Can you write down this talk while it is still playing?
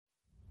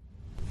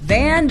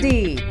Van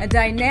D, a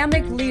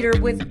dynamic leader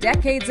with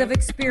decades of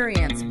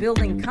experience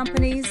building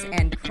companies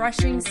and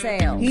crushing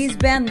sales. He's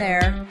been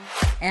there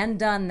and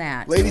done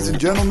that. Ladies and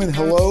gentlemen,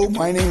 hello.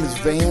 My name is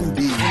Van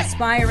D.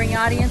 Inspiring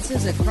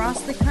audiences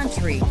across the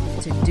country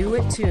to do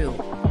it too.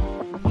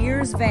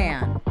 Here's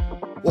Van.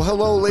 Well,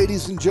 hello,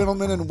 ladies and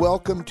gentlemen, and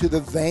welcome to the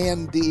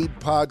Van D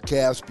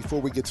podcast.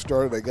 Before we get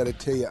started, I got to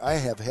tell you, I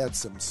have had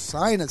some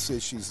sinus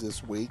issues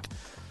this week.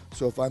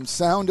 So if I'm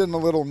sounding a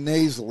little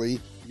nasally,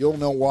 you'll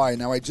know why.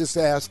 Now, I just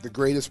asked the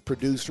greatest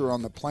producer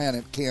on the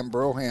planet, Cam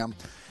Broham,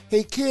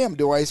 hey, Cam,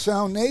 do I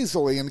sound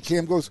nasally? And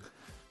Cam goes,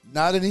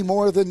 not any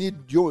more than you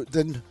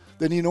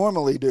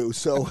normally do.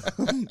 So,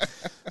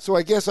 so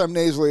I guess I'm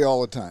nasally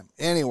all the time.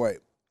 Anyway,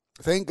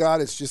 thank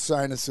God it's just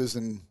sinuses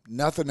and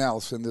nothing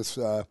else in this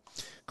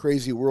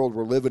crazy world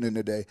we're living in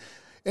today.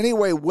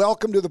 Anyway,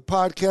 welcome to the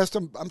podcast.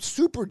 I'm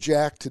super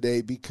jacked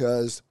today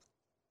because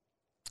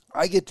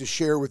I get to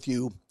share with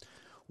you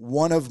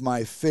one of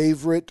my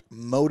favorite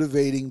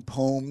motivating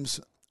poems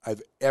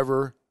I've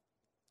ever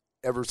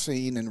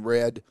seen and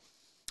read.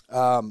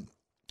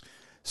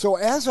 So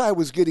as I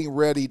was getting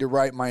ready to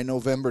write my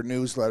November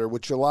newsletter,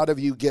 which a lot of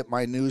you get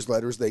my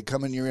newsletters, they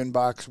come in your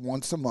inbox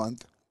once a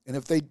month. And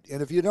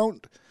if you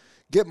don't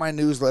get my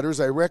newsletters,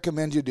 I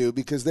recommend you do,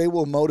 because they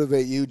will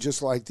motivate you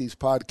just like these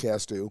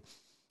podcasts do.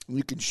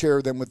 You can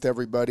share them with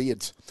everybody.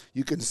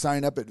 You can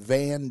sign up at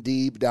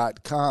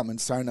vandeeb.com and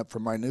sign up for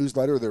my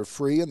newsletter. They're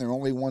free and they're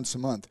only once a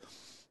month.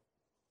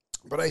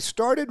 But I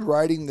started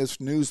writing this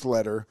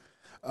newsletter.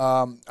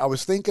 I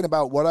was thinking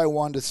about what I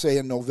wanted to say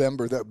in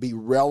November that would be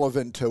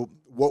relevant to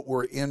what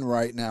we're in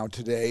right now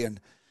today.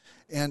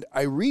 And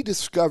I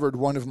rediscovered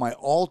one of my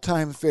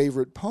all-time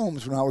favorite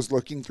poems when I was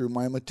looking through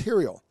my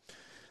material.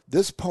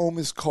 This poem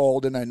is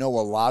called, and I know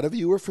a lot of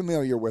you are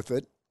familiar with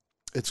it,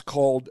 it's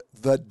called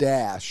The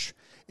Dash.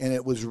 And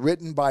it was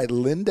written by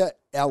Linda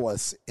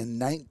Ellis in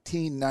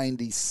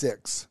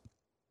 1996.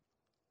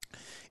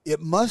 It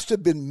must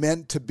have been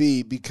meant to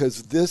be,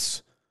 because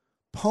this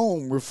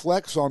poem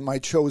reflects on my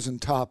chosen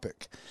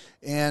topic.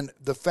 And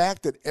the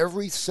fact that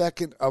every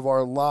second of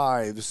our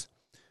lives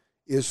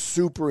is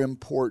super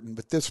important.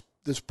 But this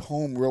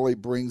poem really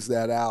brings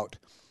that out.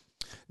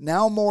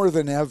 Now more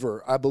than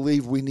ever, I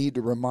believe we need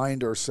to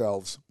remind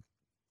ourselves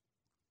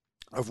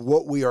of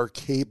what we are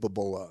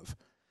capable of.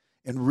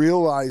 And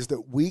realize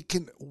that we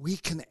can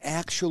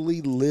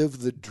actually live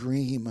the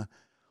dream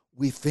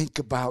we think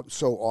about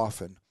so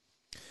often.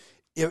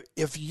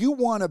 If you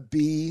want to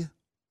be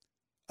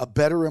a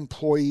better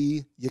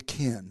employee, you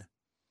can.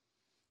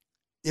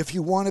 If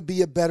you want to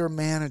be a better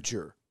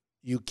manager,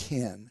 you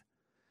can.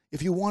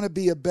 If you want to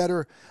be a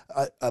better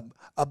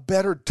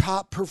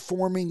top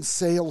performing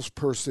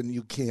salesperson,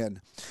 you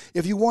can.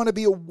 If you want to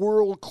be a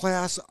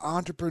world-class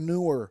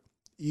entrepreneur,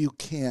 you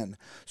can.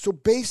 So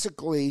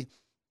basically,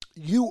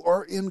 you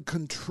are in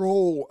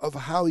control of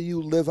how you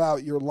live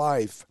out your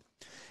life,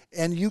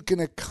 and you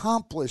can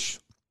accomplish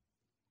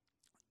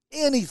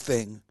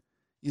anything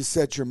you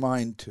set your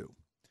mind to.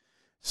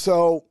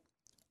 So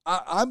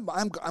I'm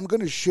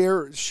going to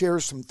share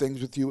some things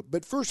with you,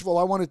 but first of all,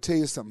 I want to tell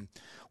you something.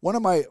 One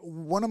of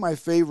my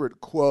favorite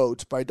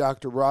quotes by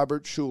Dr.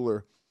 Robert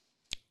Schuller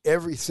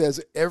says,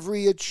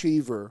 every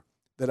achiever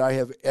that I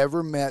have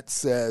ever met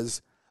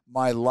says,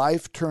 my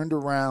life turned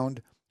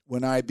around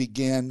when I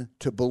began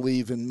to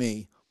believe in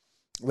me.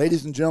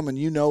 Ladies and gentlemen,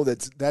 you know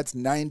that's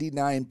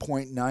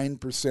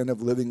 99.9%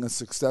 of living a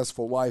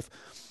successful life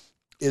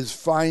is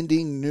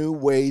finding new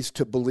ways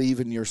to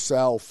believe in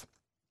yourself.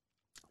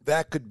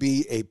 That could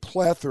be a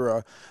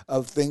plethora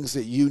of things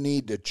that you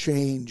need to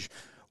change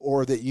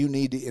or that you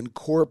need to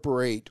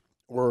incorporate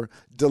or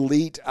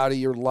delete out of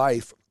your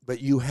life, but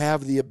you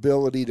have the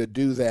ability to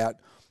do that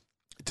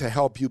to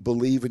help you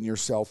believe in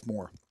yourself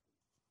more.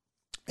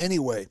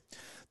 Anyway,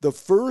 the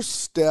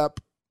first step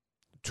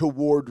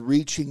toward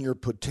reaching your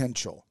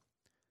potential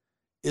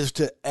is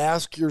to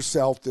ask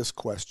yourself this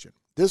question.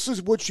 This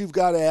is what you've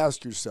got to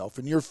ask yourself,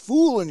 and you're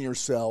fooling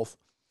yourself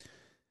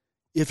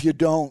if you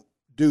don't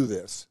do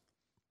this.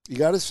 You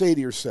got to say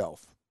to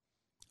yourself,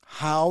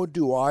 how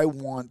do I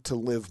want to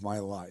live my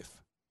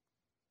life?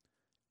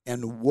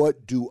 And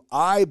what do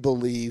I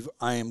believe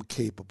I am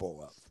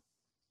capable of?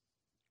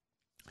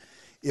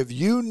 If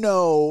you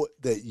know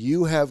that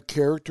you have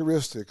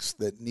characteristics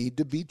that need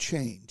to be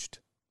changed,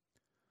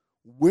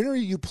 when are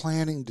you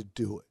planning to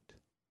do it?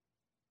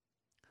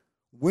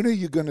 When are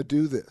you going to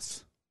do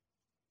this?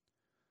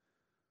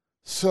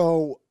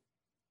 So,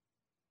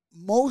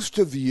 most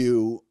of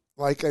you,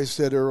 like I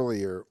said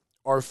earlier,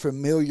 are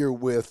familiar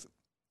with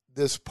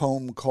this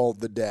poem called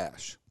The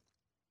Dash.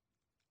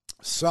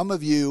 Some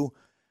of you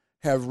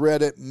have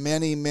read it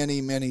many, many,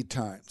 many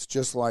times,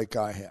 just like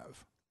I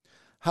have.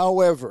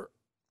 However,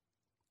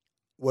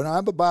 what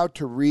I'm about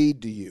to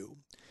read to you,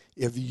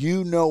 if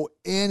you know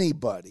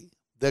anybody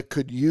that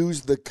could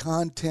use the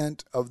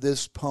content of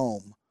this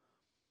poem,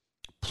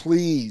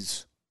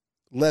 please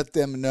let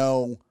them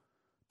know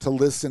to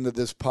listen to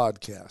this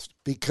podcast.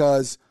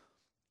 Because,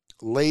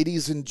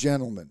 ladies and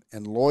gentlemen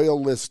and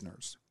loyal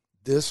listeners,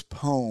 this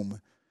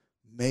poem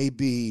may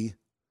be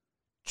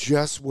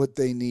just what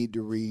they need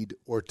to read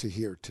or to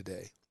hear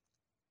today.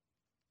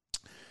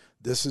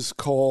 This is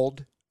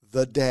called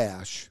The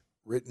Dash,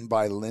 written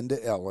by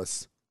Linda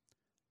Ellis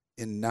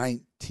in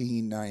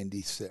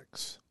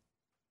 1996.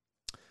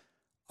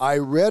 I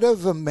read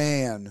of a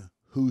man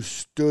who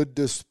stood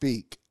to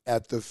speak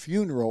at the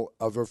funeral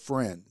of a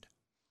friend.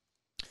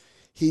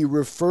 He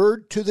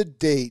referred to the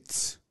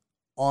dates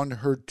on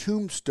her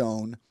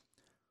tombstone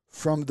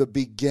from the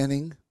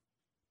beginning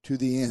to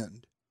the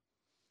end.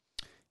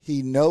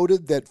 He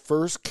noted that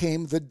first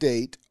came the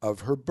date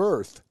of her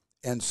birth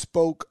and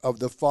spoke of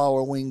the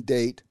following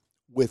date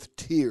with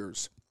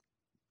tears.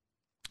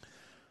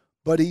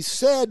 But he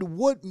said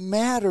what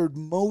mattered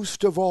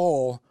most of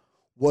all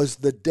was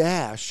the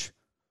dash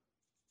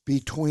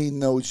between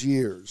those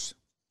years.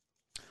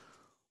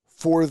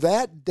 For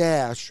that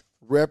dash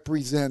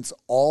represents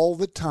all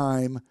the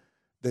time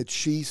that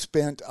she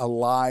spent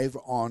alive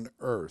on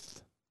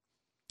earth.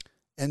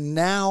 And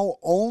now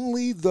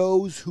only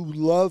those who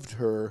loved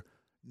her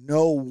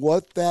know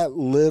what that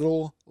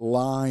little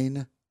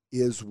line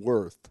is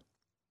worth.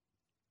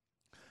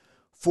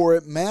 For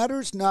it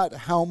matters not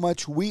how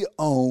much we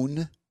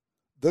own,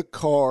 the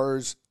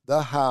cars,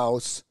 the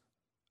house,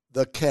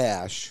 the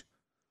cash.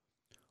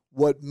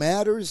 What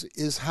matters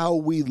is how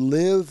we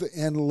live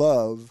and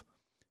love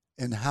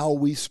and how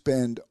we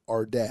spend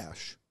our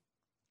dash.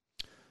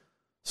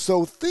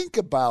 So think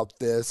about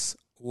this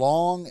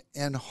long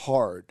and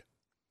hard.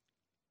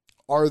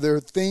 Are there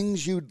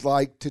things you'd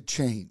like to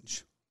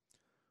change?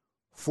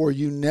 For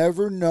you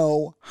never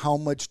know how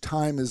much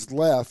time is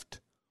left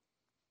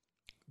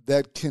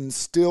that can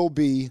still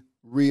be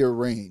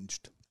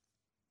rearranged.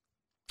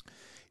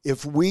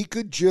 If we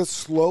could just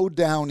slow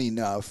down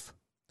enough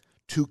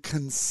to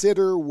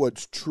consider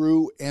what's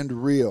true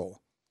and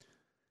real,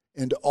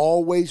 and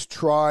always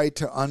try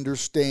to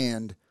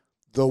understand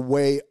the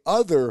way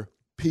other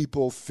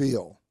people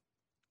feel,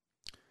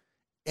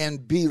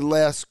 and be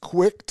less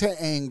quick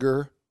to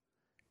anger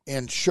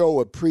and show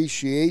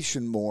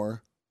appreciation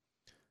more,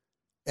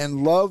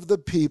 and love the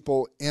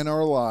people in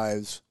our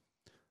lives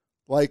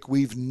like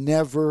we've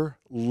never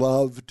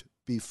loved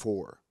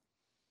before.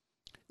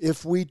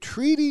 If we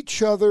treat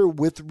each other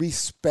with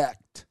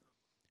respect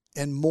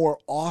and more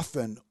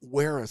often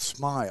wear a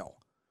smile,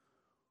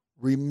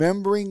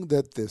 remembering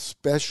that this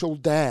special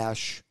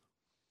dash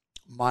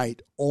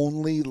might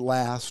only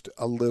last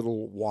a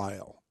little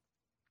while.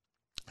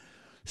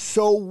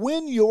 So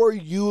when your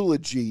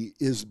eulogy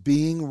is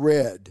being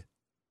read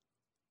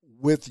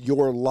with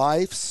your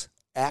life's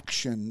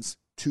actions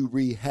to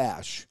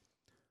rehash,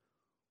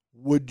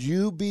 would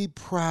you be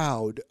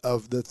proud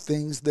of the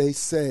things they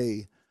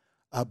say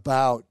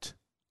about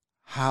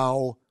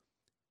how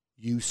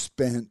you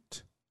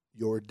spent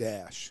your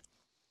dash?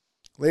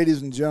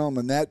 Ladies and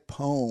gentlemen, that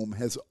poem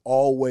has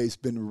always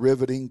been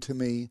riveting to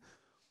me.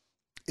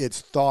 It's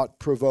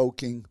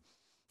thought-provoking.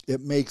 It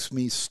makes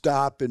me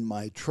stop in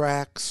my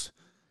tracks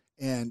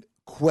and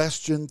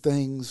question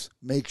things,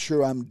 make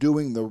sure I'm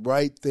doing the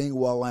right thing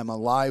while I'm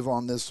alive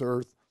on this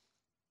earth.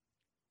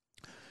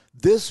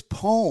 This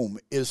poem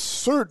is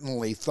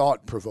certainly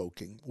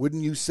thought-provoking.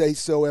 Wouldn't you say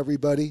so,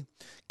 everybody?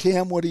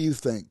 Cam, what do you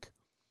think?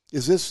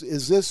 Is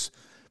this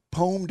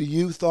poem to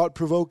you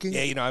thought-provoking?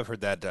 Yeah, I've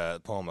heard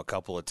that poem a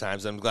couple of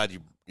times. I'm glad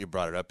you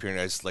brought it up here, and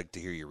I just like to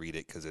hear you read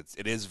it because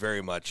it is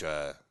very much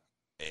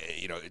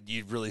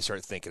you really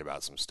start thinking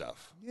about some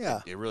stuff.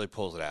 Yeah. It really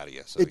pulls it out of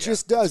you. So, it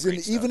just does.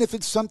 And stuff. Even if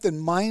it's something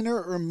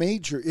minor or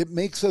major, it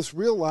makes us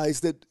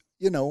realize that,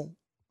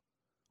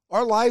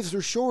 our lives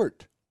are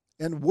short.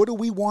 And what do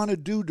we want to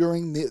do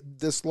during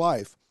this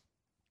life?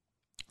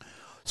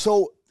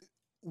 So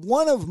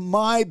one of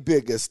my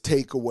biggest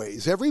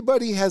takeaways,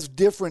 everybody has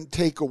different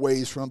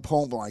takeaways from a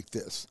poem like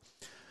this.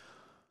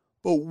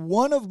 But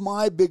one of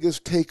my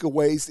biggest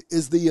takeaways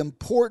is the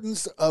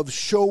importance of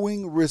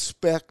showing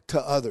respect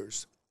to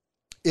others.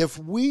 If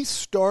we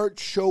start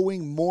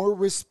showing more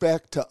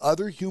respect to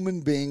other human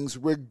beings,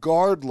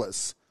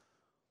 regardless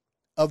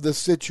of the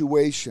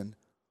situation,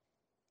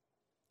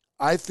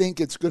 I think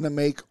it's going to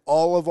make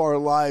all of our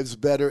lives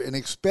better, and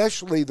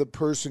especially the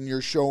person you're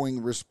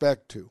showing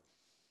respect to.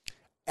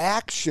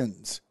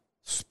 Actions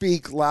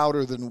speak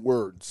louder than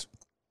words.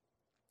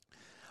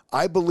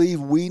 I believe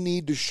we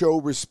need to show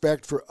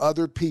respect for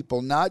other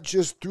people, not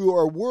just through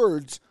our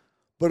words,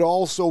 but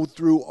also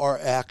through our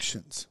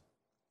actions.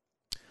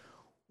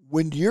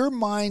 When your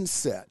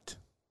mindset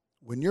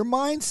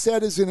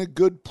is in a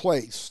good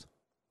place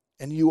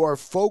and you are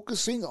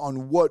focusing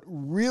on what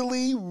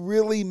really,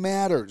 really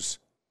matters,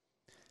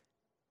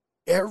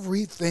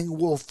 everything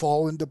will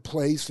fall into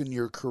place in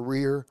your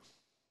career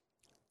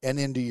and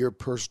into your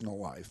personal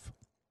life.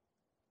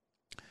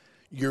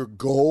 Your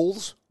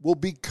goals will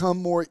become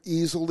more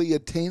easily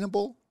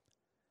attainable,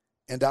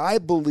 and I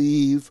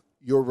believe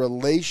your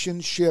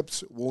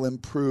relationships will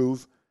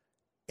improve,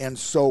 and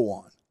so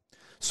on.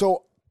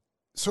 So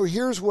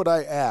here's what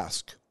I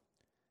ask.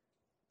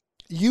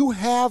 You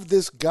have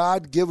this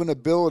God-given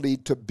ability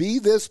to be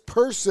this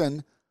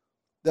person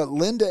that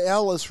Linda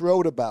Ellis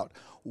wrote about.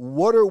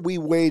 What are we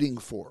waiting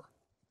for?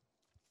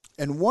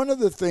 And one of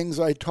the things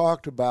I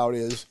talked about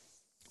is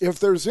if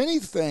there's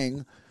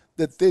anything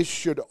that this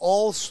should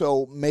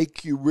also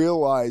make you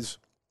realize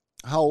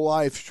how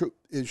life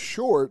is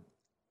short,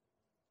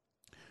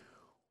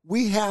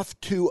 we have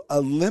to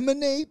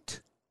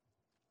eliminate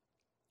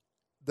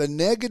the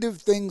negative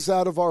things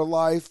out of our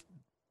life,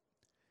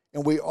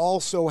 and we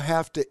also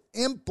have to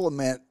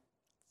implement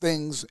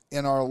things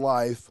in our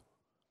life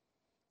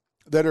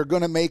that are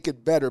going to make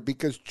it better,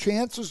 because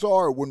chances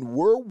are when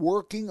we're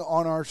working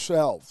on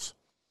ourselves,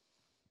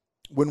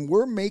 when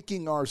we're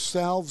making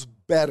ourselves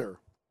better,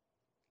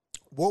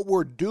 what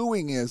we're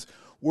doing is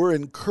we're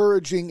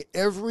encouraging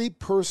every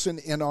person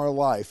in our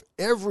life.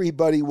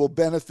 Everybody will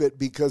benefit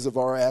because of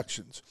our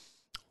actions.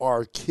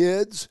 Our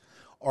kids,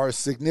 our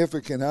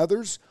significant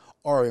others,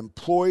 our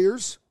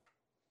employers,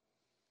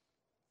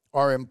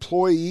 our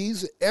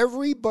employees,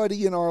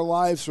 everybody in our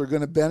lives are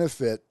going to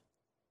benefit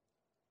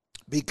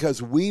because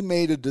we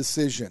made a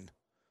decision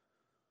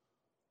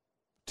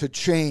to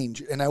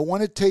change. And I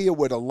want to tell you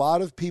what a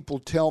lot of people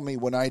tell me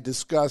when I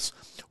discuss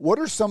what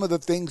are some of the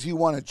things you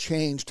want to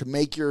change to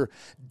make your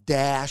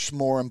dash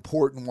more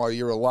important while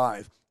you're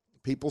alive.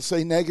 People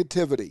say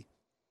negativity.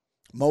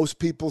 Most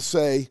people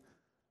say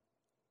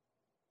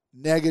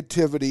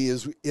negativity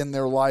is in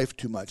their life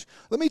too much.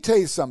 Let me tell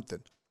you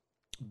something.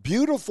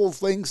 Beautiful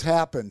things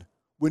happen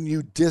when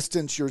you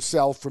distance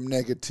yourself from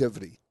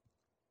negativity.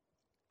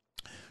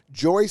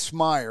 Joyce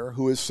Meyer,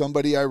 who is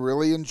somebody I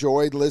really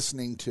enjoyed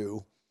listening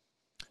to,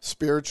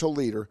 spiritual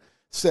leader,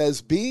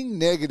 says being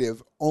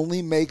negative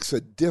only makes a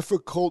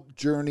difficult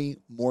journey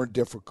more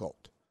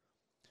difficult.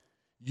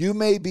 You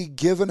may be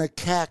given a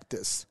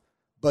cactus,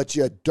 but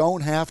you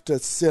don't have to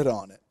sit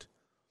on it.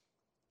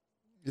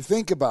 You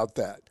think about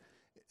that.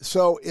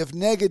 So if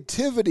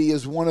negativity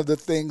is one of the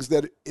things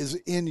that is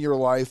in your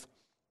life,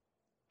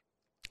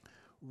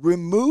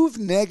 remove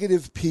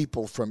negative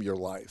people from your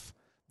life.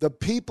 The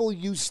people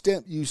you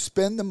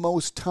spend the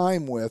most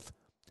time with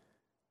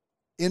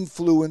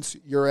influence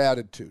your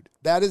attitude.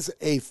 That is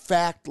a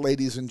fact,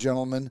 ladies and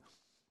gentlemen.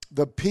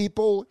 The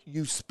people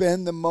you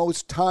spend the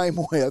most time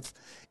with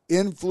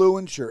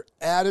influence your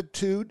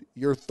attitude,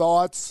 your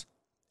thoughts,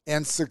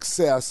 and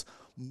success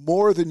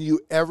more than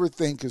you ever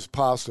think is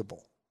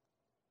possible.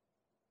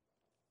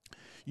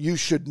 You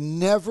should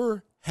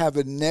never have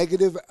a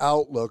negative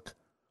outlook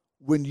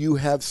when you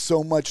have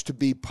so much to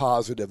be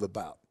positive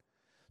about.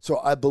 So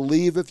I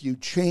believe if you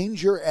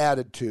change your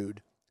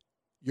attitude,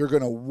 you're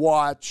going to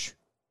watch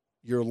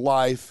your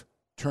life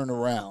turn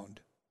around.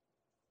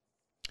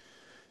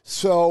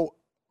 So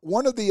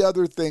one of the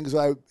other things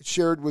I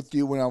shared with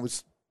you when I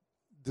was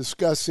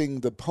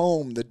discussing the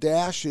poem, The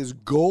Dash, is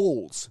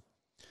goals.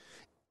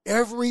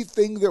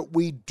 Everything that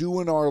we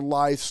do in our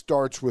life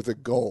starts with a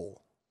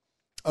goal.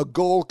 A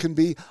goal can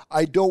be,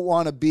 I don't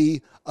want to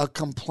be a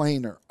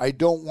complainer. I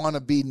don't want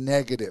to be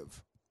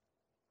negative.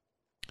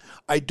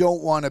 I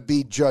don't want to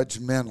be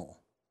judgmental.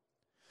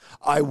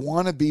 I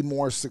want to be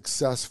more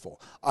successful.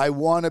 I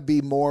want to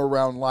be more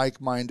around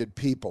like-minded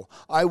people.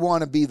 I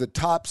want to be the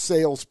top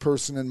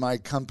salesperson in my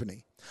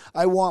company.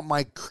 I want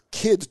my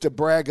kids to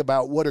brag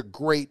about what a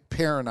great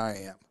parent I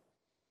am.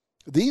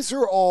 These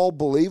are all,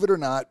 believe it or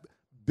not,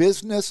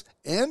 business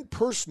and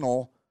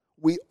personal.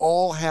 We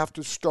all have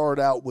to start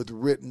out with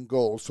written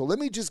goals. So let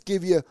me just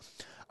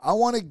I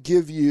want to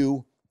give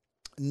you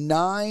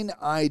 9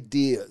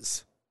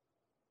 ideas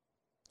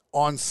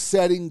on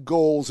setting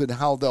goals and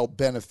how they'll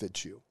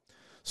benefit you.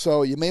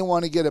 So you may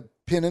want to get a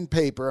pen and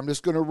paper. I'm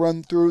just going to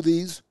run through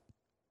these.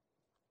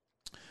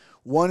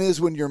 One is,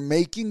 when you're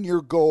making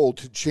your goal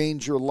to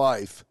change your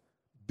life,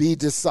 be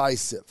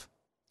decisive.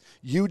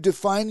 You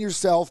define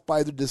yourself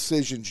by the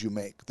decisions you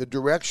make. The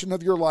direction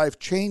of your life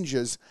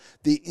changes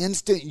the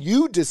instant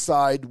you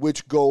decide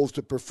which goals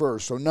to prefer.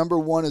 So number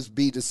 1 is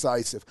be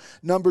decisive.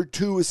 Number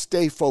 2 is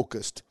stay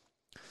focused.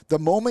 The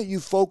moment you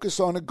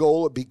focus on a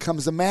goal, it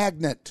becomes a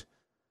magnet,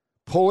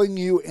 pulling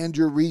you and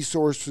your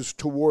resources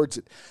towards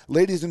it.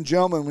 Ladies and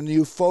gentlemen, when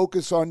you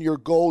focus on your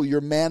goal,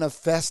 you're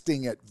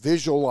manifesting it.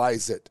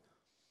 Visualize it.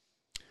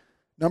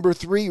 Number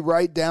 3,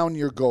 write down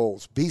your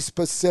goals. Be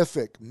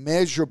specific,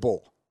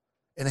 measurable,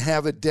 and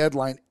have a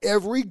deadline.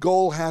 Every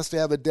goal has to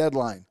have a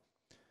deadline.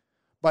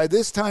 By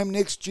this time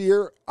next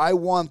year, I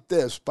want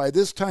this. By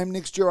this time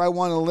next year, I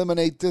want to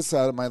eliminate this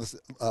out of my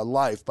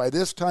life. By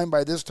this time,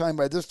 it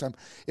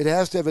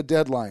has to have a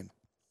deadline.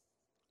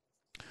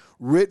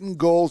 Written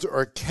goals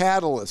are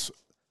catalysts.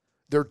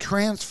 They're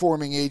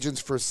transforming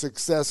agents for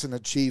success and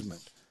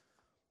achievement.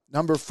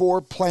 Number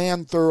 4,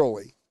 plan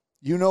thoroughly.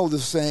 You know the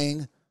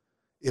saying,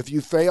 if you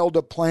fail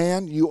to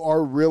plan, you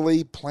are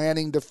really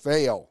planning to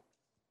fail.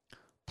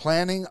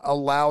 Planning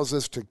allows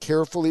us to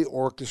carefully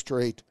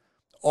orchestrate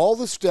all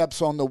the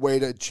steps on the way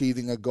to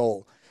achieving a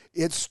goal.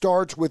 It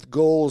starts with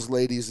goals,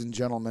 ladies and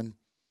gentlemen.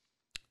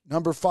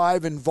 Number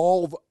 5,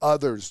 involve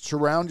others.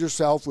 Surround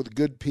yourself with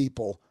good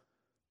people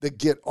that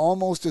get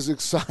almost as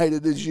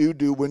excited as you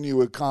do when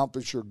you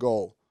accomplish your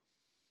goal.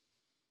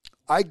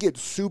 I get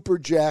super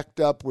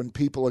jacked up when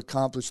people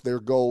accomplish their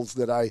goals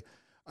that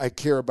I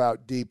care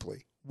about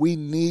deeply. we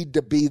need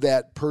to be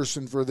that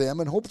person for them,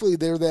 and hopefully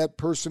they're that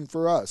person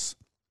for us.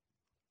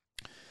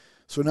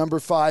 So number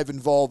 5,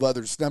 involve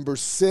others. Number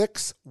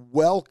 6,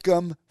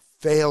 welcome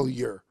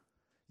failure.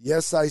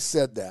 Yes, I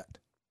said that.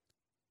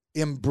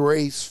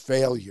 Embrace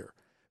failure.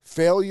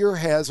 Failure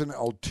has an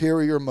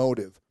ulterior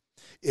motive.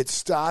 It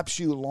stops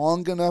you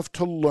long enough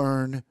to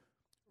learn,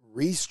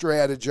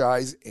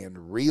 re-strategize, and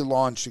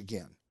relaunch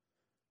again.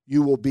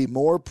 You will be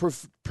more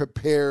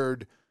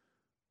prepared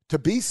to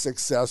be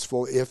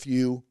successful if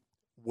you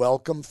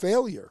welcome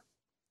failure.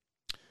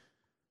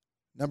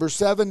 Number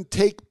 7,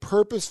 take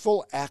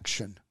purposeful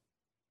action.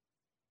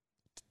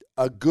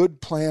 A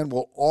good plan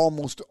will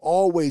almost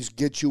always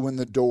get you in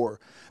the door,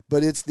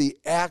 but it's the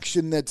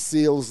action that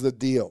seals the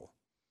deal.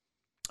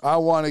 I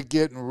want to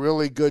get in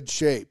really good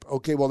shape.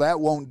 Okay, well, that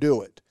won't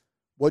do it.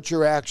 What's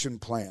your action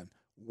plan?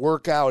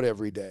 Work out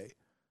every day.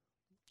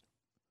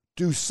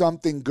 Do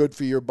something good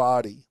for your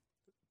body.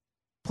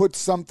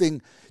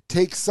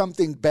 Take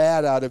something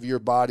bad out of your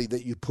body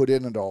that you put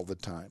in it all the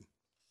time.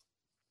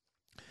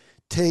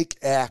 Take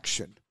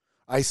action.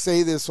 I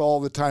say this all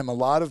the time. A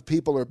lot of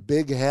people are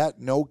big hat,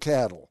 no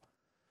cattle,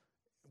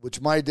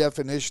 which my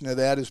definition of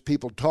that is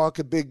people talk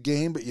a big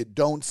game, but you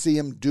don't see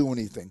them do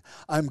anything.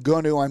 I'm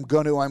going to.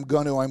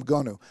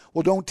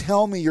 Well, don't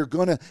tell me you're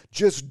going to.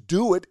 Just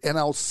do it, and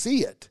I'll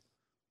see it.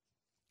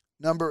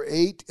 Number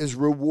 8 is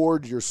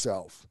reward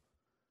yourself.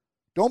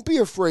 Don't be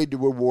afraid to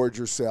reward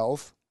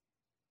yourself.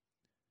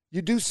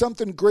 You do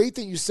something great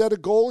that you set a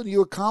goal and you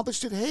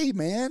accomplished it. Hey,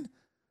 man,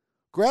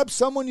 grab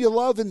someone you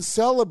love and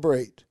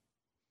celebrate.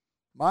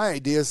 My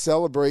idea of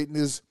celebrating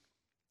is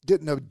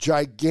getting a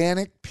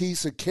gigantic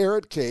piece of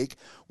carrot cake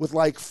with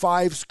like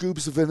 5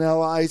 scoops of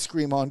vanilla ice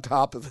cream on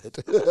top of it.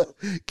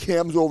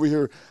 Cam's over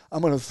here.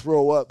 I'm going to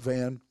throw up,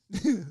 Van.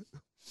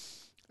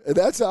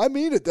 I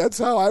mean it. That's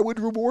how I would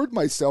reward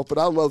myself, but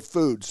I love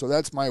food, so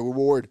that's my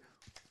reward.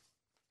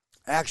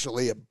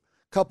 Actually, a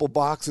couple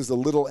boxes of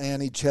Little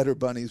Annie Cheddar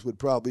Bunnies would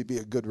probably be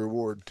a good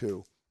reward,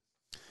 too.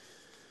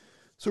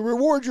 So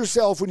reward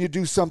yourself when you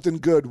do something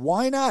good.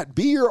 Why not?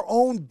 Be your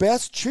own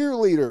best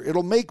cheerleader.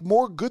 It'll make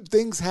more good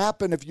things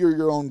happen if you're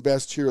your own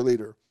best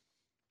cheerleader.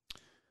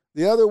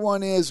 The other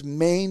one is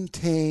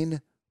maintain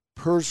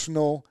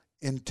personal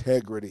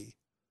integrity.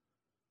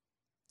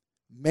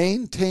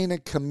 Maintain a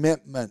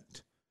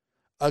commitment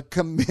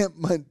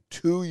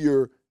to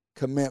your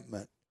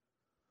commitment.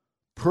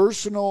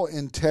 Personal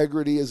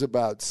integrity is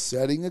about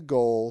setting a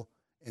goal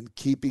and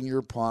keeping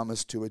your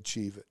promise to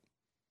achieve it.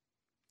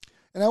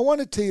 And I want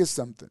to tell you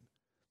something.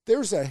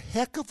 There's a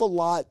heck of a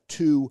lot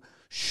to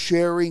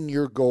sharing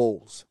your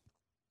goals.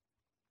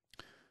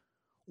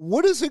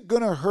 What is it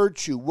going to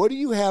hurt you? What do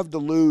you have to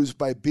lose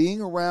by being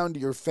around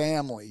your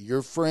family,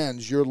 your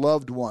friends, your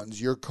loved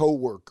ones, your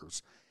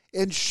coworkers,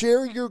 and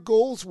share your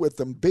goals with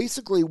them?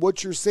 Basically,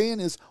 what you're saying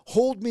is,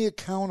 hold me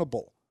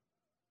accountable.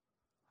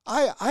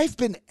 I've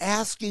been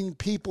asking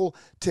people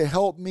to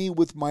help me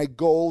with my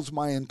goals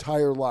my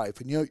entire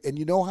life. And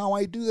you know how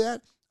I do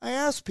that? I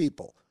ask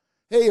people,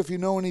 hey, if you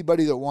know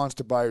anybody that wants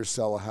to buy or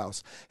sell a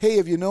house. Hey,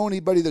 if you know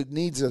anybody that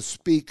needs a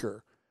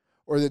speaker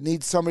or that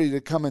needs somebody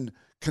to come and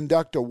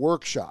conduct a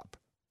workshop.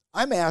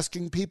 I'm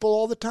asking people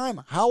all the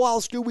time, how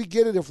else do we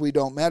get it if we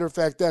don't? Matter of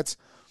fact, that's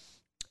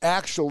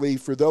actually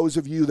for those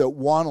of you that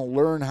want to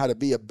learn how to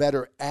be a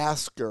better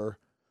asker,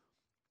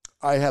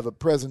 I have a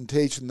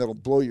presentation that'll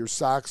blow your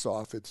socks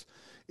off.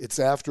 It's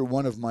after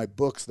one of my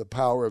books, The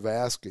Power of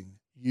Asking.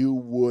 You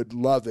would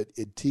love it.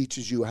 It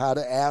teaches you how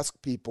to ask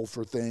people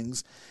for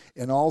things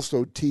and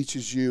also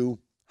teaches you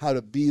how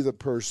to be the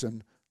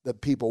person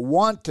that people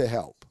want to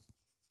help.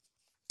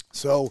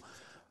 So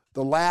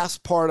the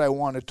last part I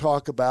want to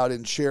talk about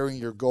in sharing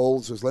your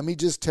goals is, let me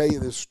just tell you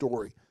this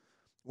story.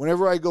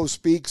 Whenever I go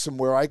speak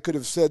somewhere, I could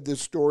have said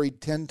this story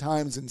 10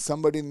 times and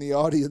somebody in the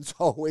audience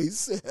always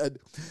said,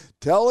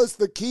 tell us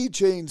the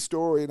keychain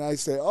story. And I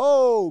say,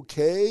 oh,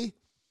 okay.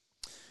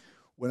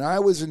 When I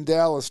was in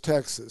Dallas,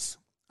 Texas,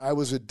 I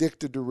was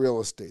addicted to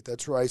real estate.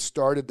 That's where I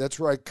started. That's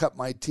where I cut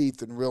my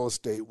teeth in real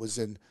estate, was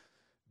in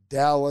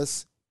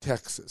Dallas,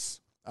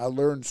 Texas. I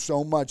learned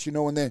so much. You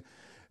know,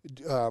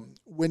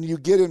 when you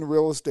get in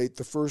real estate,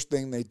 the first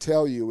thing they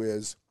tell you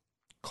is,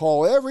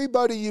 call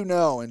everybody you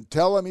know and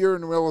tell them you're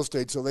in real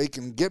estate so they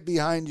can get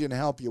behind you and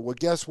help you. Well,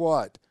 guess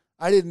what?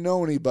 I didn't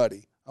know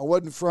anybody. I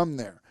wasn't from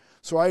there.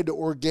 So I had to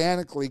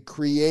organically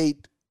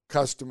create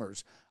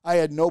customers. I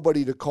had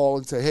nobody to call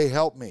and say, hey,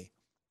 help me.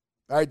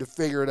 I had to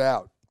figure it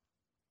out.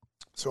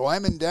 So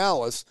I'm in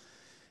Dallas,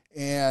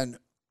 and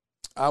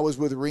I was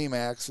with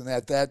RE/MAX, and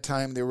at that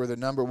time they were the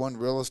number one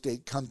real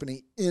estate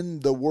company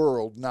in the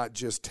world, not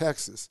just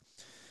Texas.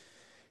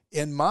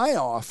 In my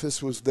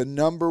office was the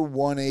number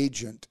one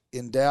agent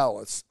in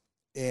Dallas,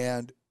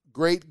 and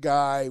great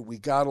guy. We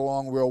got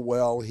along real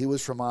well. He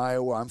was from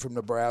Iowa. I'm from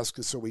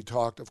Nebraska, so we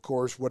talked, of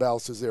course, what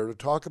else is there to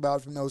talk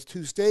about from those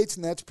two states,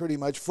 and that's pretty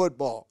much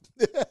football.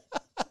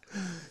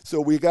 So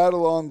we got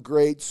along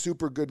great,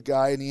 super good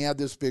guy, and he had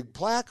this big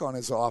plaque on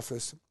his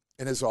office.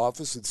 In his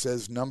office, it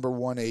says number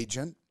one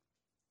agent.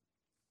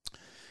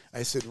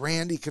 I said,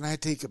 Randy, can I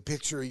take a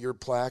picture of your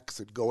plaque? I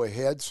said, go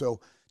ahead. So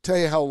tell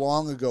you how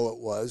long ago it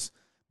was.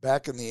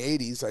 Back in the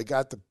 80s, I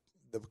got the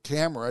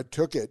camera,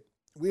 took it.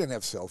 We didn't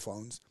have cell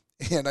phones.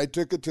 And I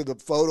took it to the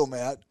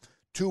photomat.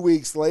 2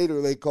 weeks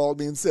later, they called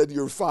me and said,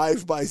 your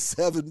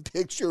 5x7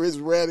 picture is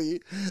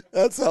ready.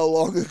 That's how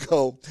long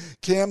ago.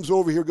 Cam's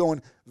over here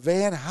going,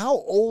 Van, how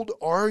old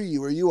are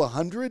you? Are you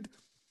 100?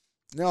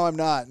 No, I'm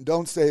not. And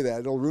don't say that.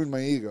 It'll ruin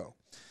my ego.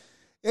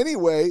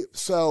 Anyway,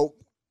 so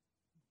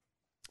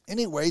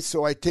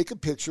I take a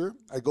picture.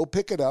 I go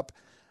pick it up.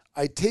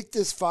 I take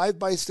this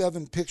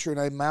 5x7 picture and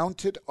I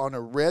mount it on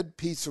a red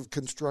piece of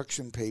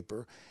construction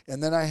paper,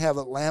 and then I have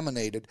it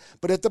laminated.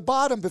 But at the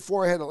bottom,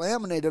 before I had it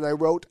laminated, I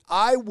wrote,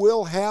 I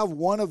will have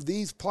one of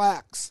these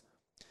plaques.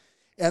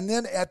 And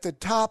then at the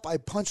top, I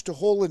punched a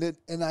hole in it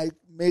and I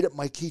made it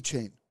my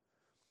keychain.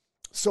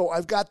 So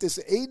I've got this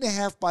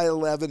 8.5 by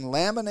 11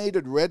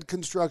 laminated red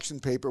construction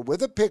paper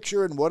with a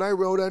picture and what I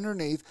wrote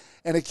underneath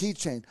and a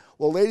keychain.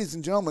 Well, ladies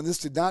and gentlemen, this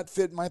did not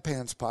fit in my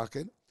pants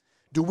pocket.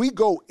 Do we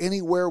go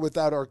anywhere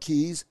without our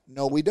keys?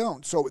 No, we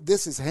don't. So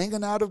this is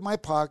hanging out of my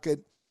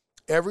pocket.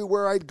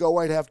 Everywhere I'd go,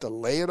 I'd have to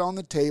lay it on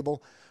the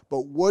table.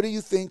 But what do you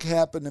think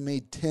happened to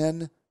me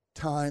 10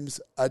 times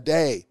a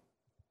day?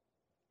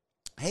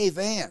 Hey,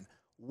 Van,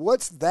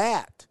 what's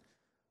that?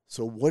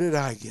 So what did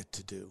I get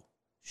to do?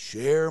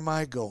 Share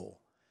my goal.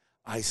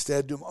 I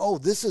said to him, oh,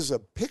 this is a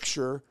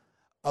picture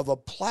of a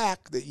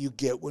plaque that you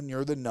get when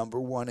you're the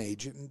 #1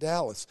 agent in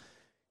Dallas.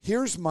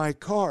 Here's my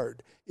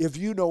card. If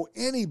you know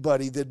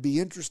anybody that'd be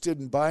interested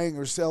in buying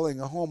or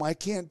selling a home, I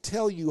can't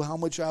tell you how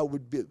much I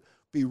would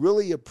be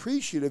really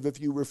appreciative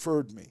if you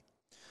referred me.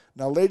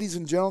 Now, ladies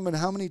and gentlemen,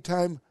 how many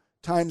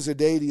times a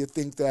day do you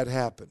think that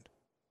happened?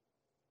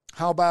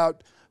 How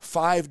about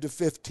 5 to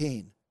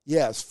 15?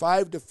 Yes,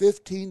 5 to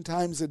 15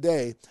 times a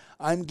day,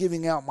 I'm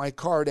giving out my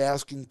card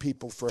asking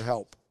people for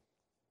help.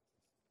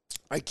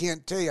 I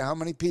can't tell you how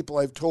many people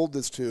I've told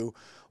this to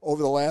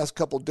over the last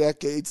couple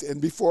decades, and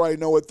before I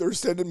know it, they're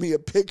sending me a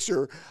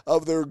picture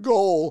of their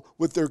goal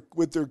with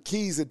their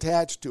keys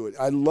attached to it.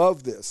 I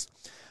love this.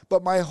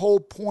 But my whole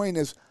point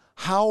is,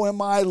 how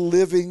am I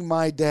living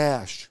my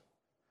dash?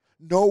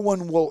 No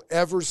one will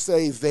ever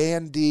say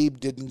Van Dieb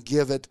didn't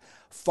give it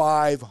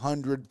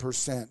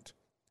 500%.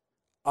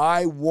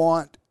 I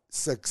want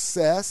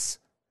success,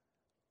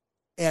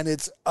 and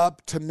it's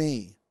up to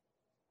me.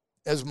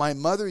 As my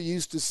mother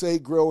used to say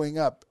growing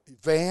up,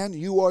 Van,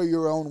 you are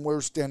your own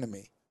worst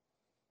enemy.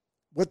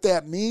 What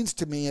that means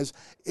to me is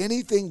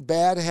anything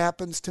bad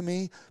happens to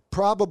me,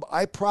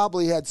 I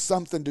probably had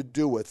something to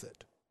do with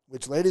it,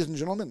 which, ladies and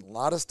gentlemen, a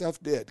lot of stuff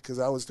did, because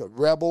I was a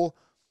rebel,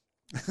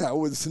 I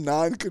was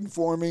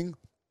non-conforming,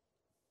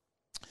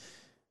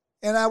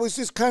 and I was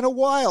just kind of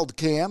wild,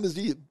 Cam. Is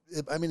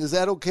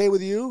that okay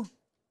with you?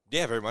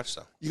 Yeah, very much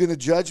so. You going to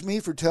judge me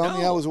for telling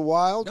me I was a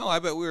wild? No, I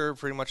bet we were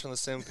pretty much on the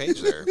same page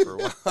there for a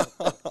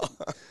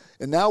while.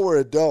 And now we're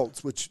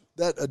adults, which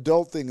that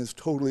adult thing is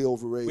totally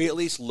overrated. We at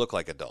least look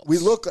like adults.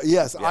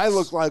 Yes, I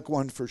look like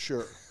one for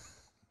sure.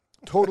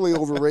 Totally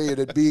overrated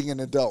at being an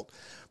adult.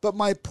 But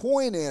my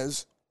point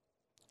is,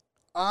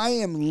 I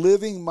am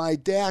living my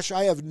dash.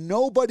 I have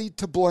nobody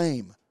to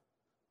blame.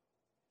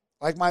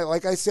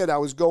 Like I said, I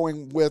was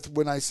going with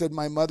when I said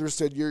my mother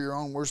said, you're your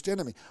own worst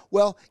enemy.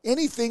 Well,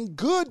 anything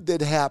good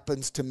that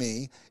happens to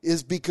me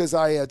is because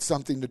I had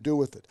something to do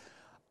with it.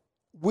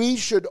 We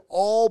should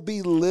all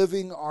be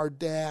living our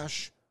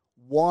dash,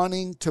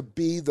 wanting to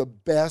be the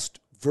best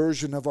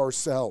version of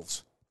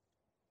ourselves.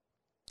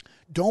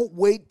 Don't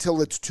wait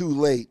till it's too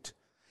late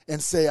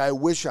and say, I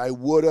wish I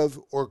would have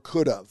or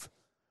could have.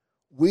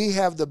 We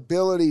have the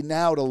ability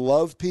now to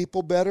love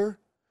people better,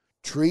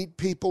 treat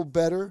people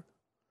better,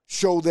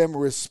 show them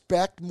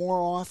respect more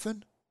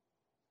often.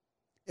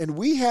 And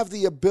we have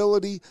the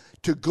ability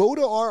to go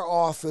to our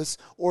office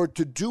or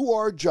to do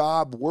our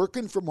job,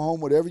 working from home,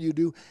 whatever you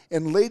do.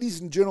 And ladies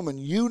and gentlemen,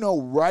 you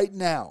know right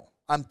now,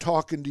 I'm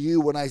talking to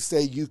you when I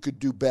say you could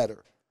do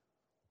better.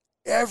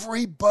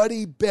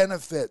 Everybody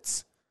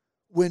benefits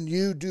when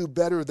you do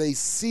better. They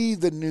see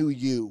the new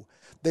you.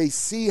 They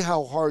see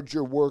how hard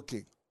you're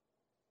working.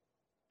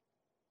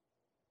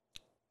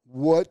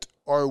 What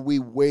are we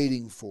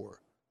waiting for?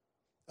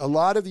 A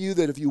lot of you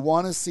that if you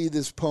want to see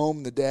this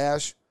poem, The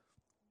Dash,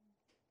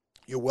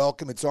 you're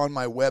welcome. It's on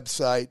my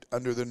website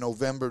under the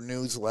November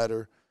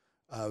newsletter,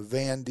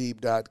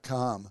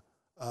 vandieb.com.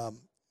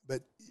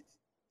 But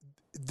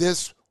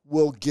this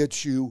will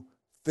get you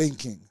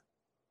thinking.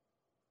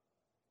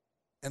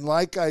 And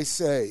like I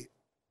say,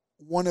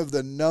 one of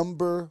the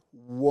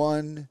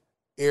 #1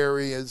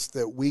 areas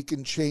that we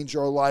can change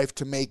our life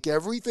to make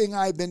everything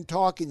I've been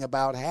talking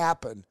about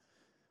happen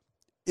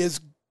is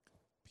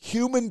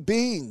human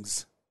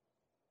beings.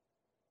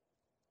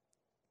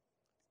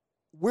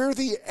 We're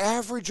the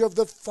average of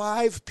the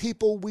 5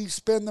 people we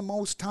spend the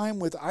most time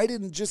with. I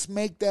didn't just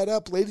make that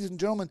up, ladies and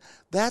gentlemen.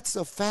 That's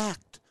a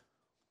fact.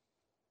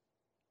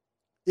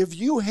 If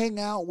you hang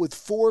out with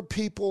 4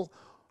 people,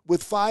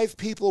 with 5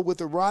 people with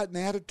a rotten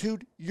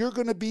attitude, you're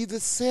going to be the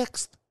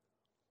 6th.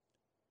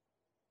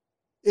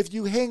 If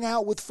you hang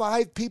out with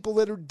 5 people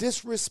that are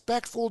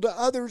disrespectful to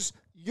others,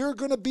 you're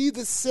going to be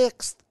the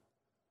 6th.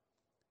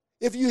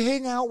 If you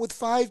hang out with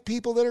 5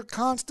 people that are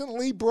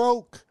constantly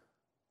broke,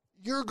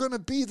 you're going to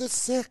be the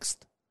 6th.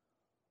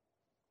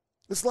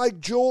 It's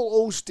like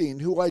Joel Osteen,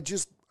 who I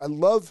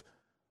love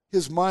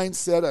his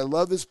mindset. I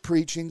love his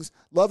preachings.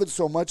 Love it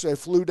so much I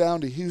flew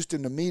down to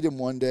Houston to meet him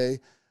one day,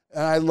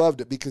 and I loved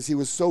it because he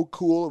was so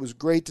cool. It was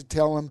great to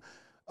tell him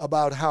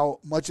about how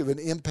much of an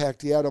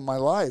impact he had on my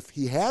life.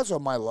 He has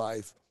on my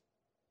life.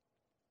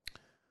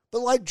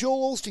 But like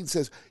Joel Osteen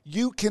says,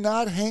 you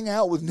cannot hang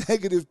out with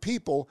negative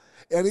people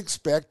and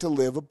expect to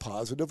live a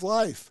positive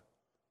life.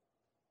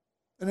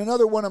 And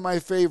another one of my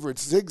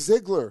favorites, Zig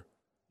Ziglar.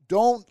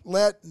 Don't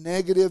let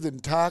negative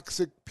and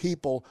toxic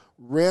people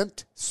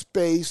rent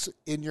space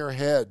in your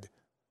head.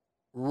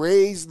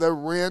 Raise the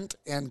rent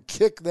and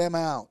kick them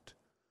out.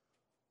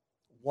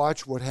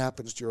 Watch what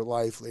happens to your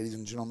life, ladies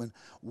and gentlemen.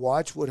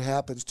 Watch what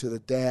happens to the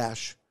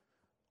dash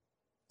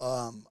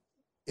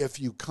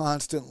if you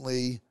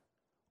constantly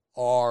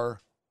are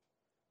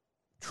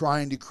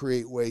trying to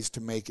create ways to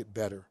make it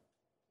better.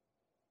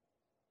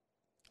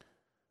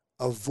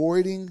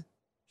 Avoiding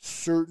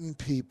certain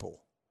people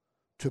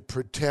to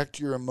protect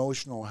your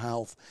emotional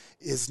health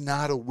is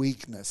not a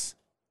weakness.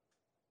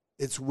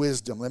 It's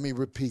wisdom. Let me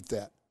repeat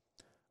that.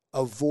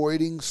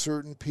 Avoiding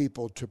certain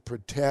people to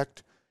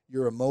protect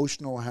your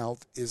emotional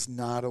health is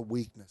not a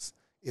weakness.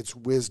 It's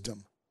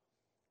wisdom.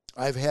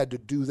 I've had to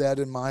do that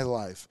in my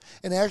life.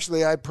 And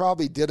actually, I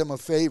probably did him a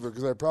favor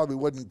because I probably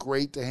wasn't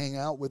great to hang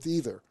out with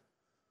either.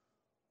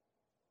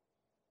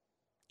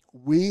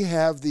 We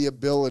have the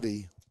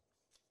ability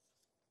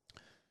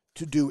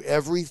to do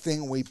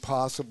everything we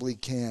possibly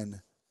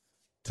can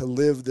to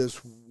live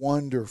this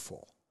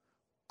wonderful,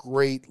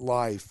 great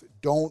life.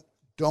 Don't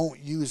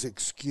use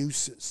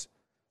excuses.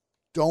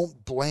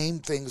 Don't blame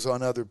things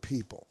on other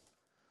people.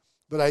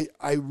 But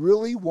I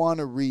really want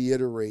to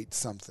reiterate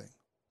something.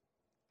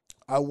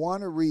 I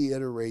want to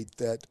reiterate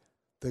that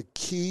the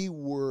key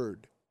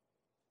word,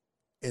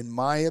 in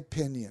my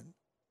opinion,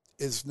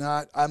 is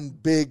not, I'm a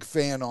big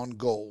fan on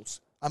goals.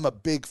 I'm a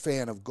big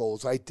fan of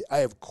goals. I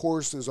have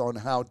courses on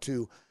how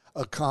to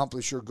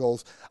accomplish your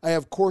goals. I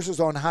have courses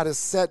on how to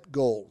set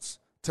goals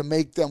to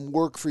make them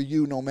work for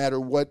you no matter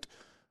what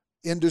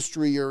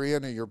industry you're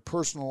in or your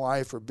personal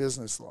life or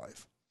business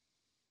life.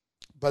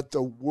 But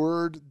the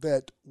word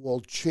that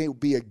will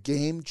be a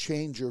game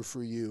changer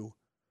for you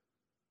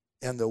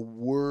and the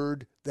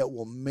word that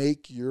will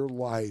make your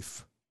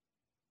life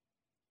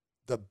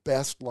the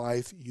best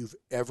life you've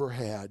ever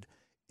had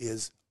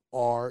is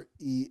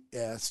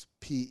RESPECT.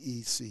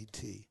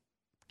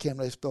 Can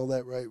I spell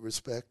that right?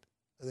 Respect?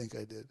 I think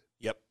I did.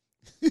 Yep.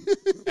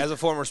 As a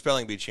former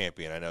spelling bee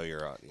champion, I know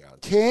you're on.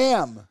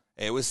 Cam.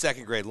 It was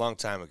second grade, long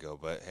time ago,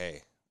 but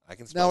hey, I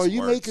can spell Now, are some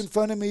you words. making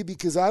fun of me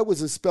because I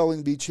was a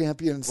spelling bee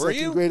champion in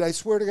second grade? I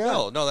swear to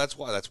God. No, that's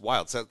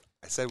wild. So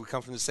I said we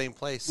come from the same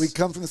place. We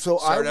come from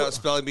started out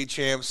spelling bee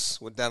champs,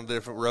 went down a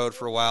different road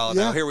for a while, and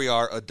now here we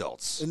are,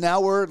 adults. And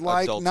now we're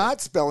like Adulting. not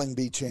spelling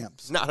bee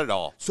champs. Not at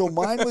all. So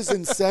mine was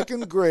in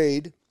second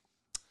grade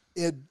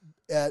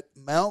at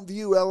Mount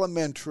View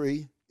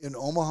Elementary in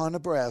Omaha,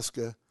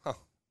 Nebraska. Huh.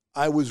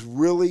 I was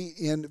really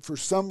for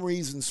some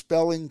reason,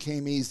 spelling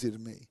came easy to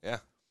me. Yeah.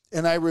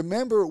 And I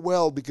remember it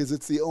well because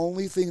it's the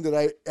only thing that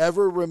I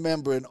ever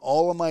remember in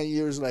all of my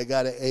years that I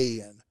got an A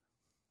in.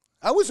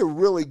 I was a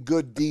really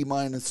good D-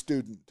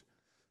 student.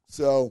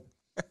 So,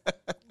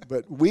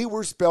 but we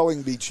were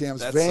spelling bee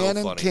champs, That's Van so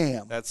and funny.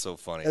 Cam. That's so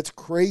funny. That's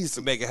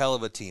crazy. We make a hell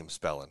of a team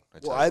spelling.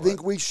 Well, I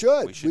think we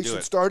should. We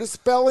should start a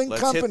spelling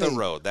company. Let's hit the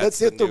road. Let's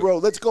hit the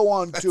road. Let's go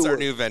on That's tour. our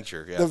new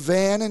venture. Yeah. The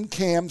Van and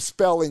Cam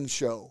Spelling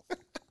Show.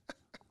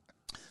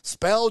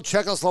 Spell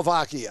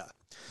Czechoslovakia.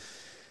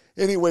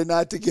 Anyway,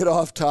 not to get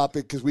off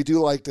topic, because we do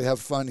like to have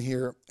fun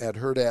here at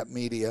Herd App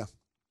Media.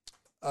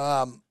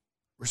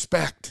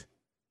 Respect.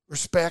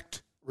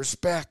 Respect.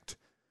 Respect.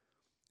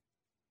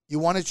 You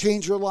want to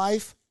change your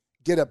life?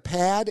 Get a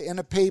pad and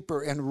a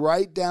paper and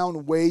write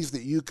down ways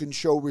that you can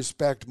show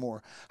respect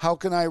more. How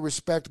can I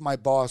respect my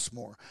boss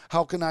more?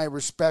 How can I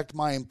respect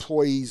my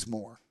employees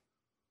more?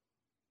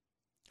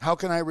 How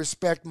can I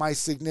respect my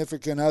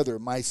significant other,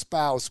 my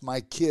spouse, my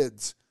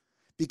kids?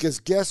 Because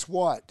guess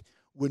what?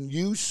 When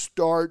you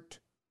start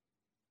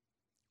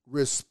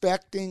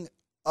respecting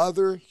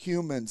other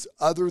humans,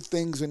 other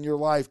things in your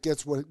life,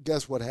 guess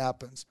what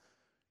happens?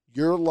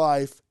 Your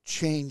life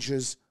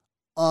changes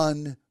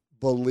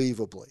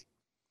unbelievably.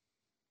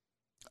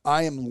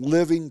 I am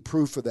living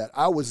proof of that.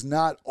 I was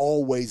not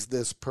always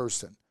this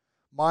person.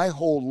 My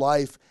whole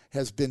life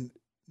has been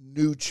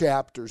new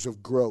chapters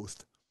of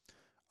growth.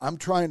 I'm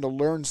trying to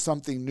learn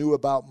something new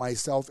about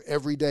myself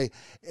every day,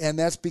 and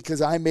that's because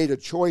I made a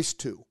choice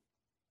to.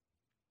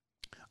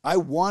 I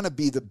want to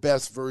be the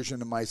best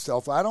version of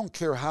myself. I don't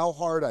care how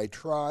hard I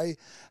try,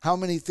 how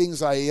many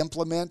things I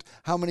implement,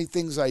 how many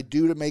things I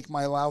do to make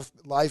my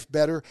life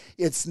better.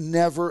 It's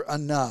never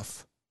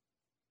enough.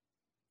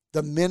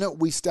 The minute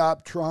we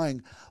stop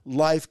trying,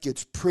 life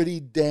gets pretty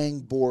dang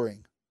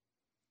boring.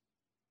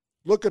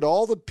 Look at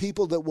all the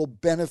people that will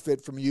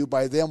benefit from you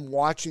by them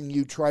watching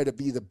you try to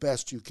be the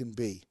best you can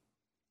be.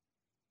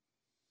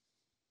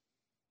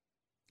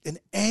 And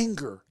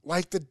anger,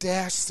 like the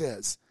Dash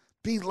says,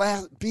 be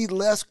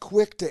less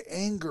quick to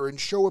anger and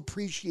show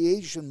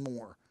appreciation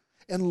more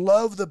and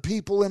love the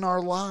people in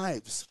our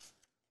lives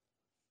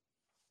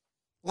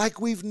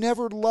like we've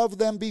never loved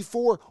them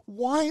before.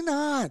 Why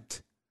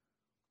not?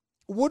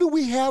 What do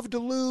we have to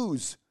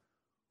lose?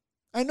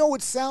 I know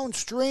it sounds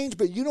strange,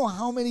 but you know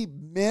how many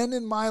men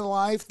in my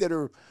life that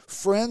are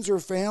friends or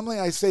family,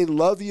 I say,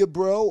 love you,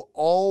 bro,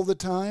 all the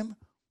time?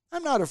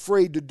 I'm not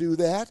afraid to do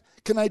that.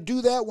 Can I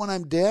do that when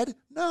I'm dead?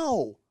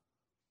 No.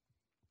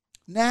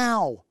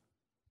 Now,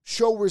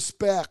 show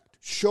respect,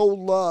 show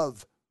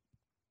love.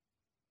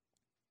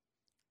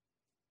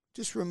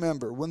 Just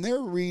remember, when they're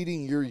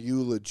reading your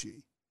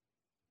eulogy,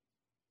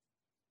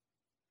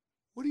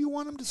 what do you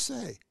want them to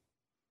say?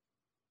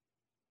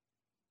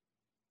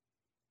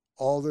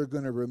 All they're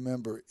going to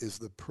remember is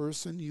the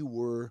person you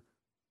were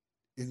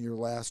in your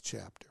last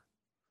chapter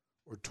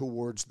or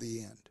towards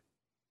the end.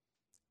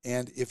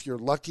 And if you're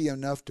lucky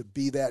enough to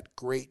be that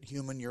great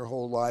human your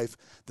whole life,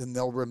 then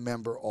they'll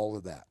remember all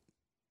of that.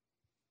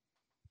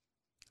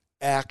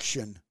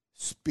 Action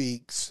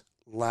speaks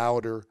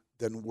louder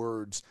than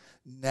words.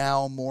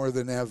 Now more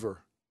than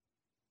ever,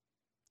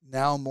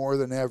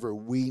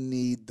 we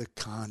need the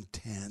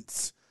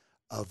contents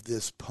of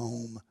this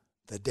poem,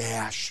 The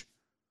Dash.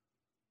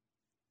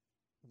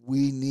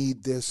 We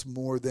need this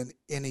more than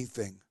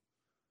anything.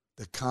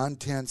 The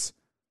contents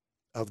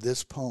of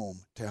this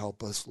poem to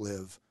help us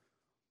live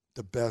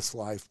the best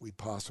life we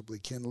possibly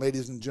can.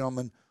 Ladies and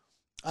gentlemen,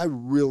 I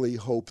really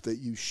hope that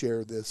you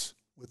share this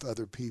with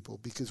other people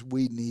because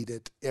we need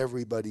it.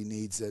 Everybody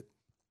needs it.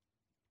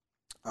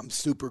 I'm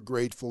super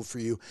grateful for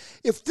you.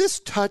 If this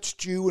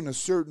touched you in a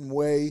certain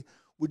way,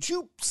 would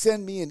you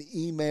send me an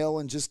email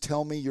and just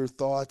tell me your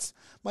thoughts?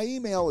 My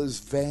email is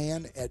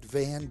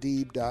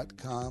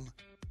van@vandeeb.com.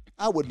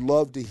 I would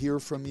love to hear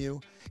from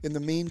you. In the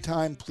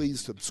meantime,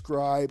 please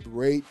subscribe,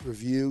 rate,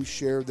 review,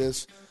 share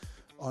this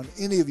on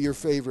any of your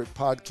favorite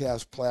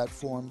podcast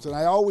platforms. And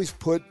I always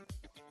put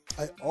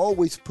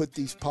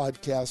these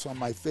podcasts on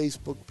my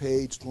Facebook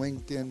page,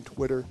 LinkedIn,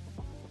 Twitter,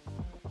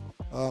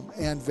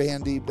 and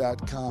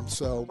vandeeb.com.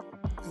 So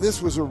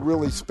this was a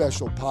really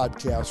special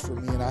podcast for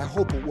me, and I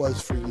hope it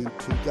was for you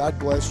too. God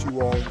bless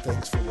you all, and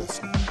thanks for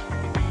listening.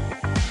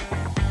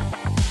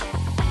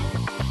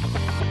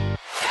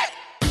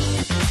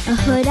 A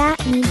Huda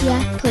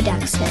Media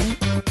Production.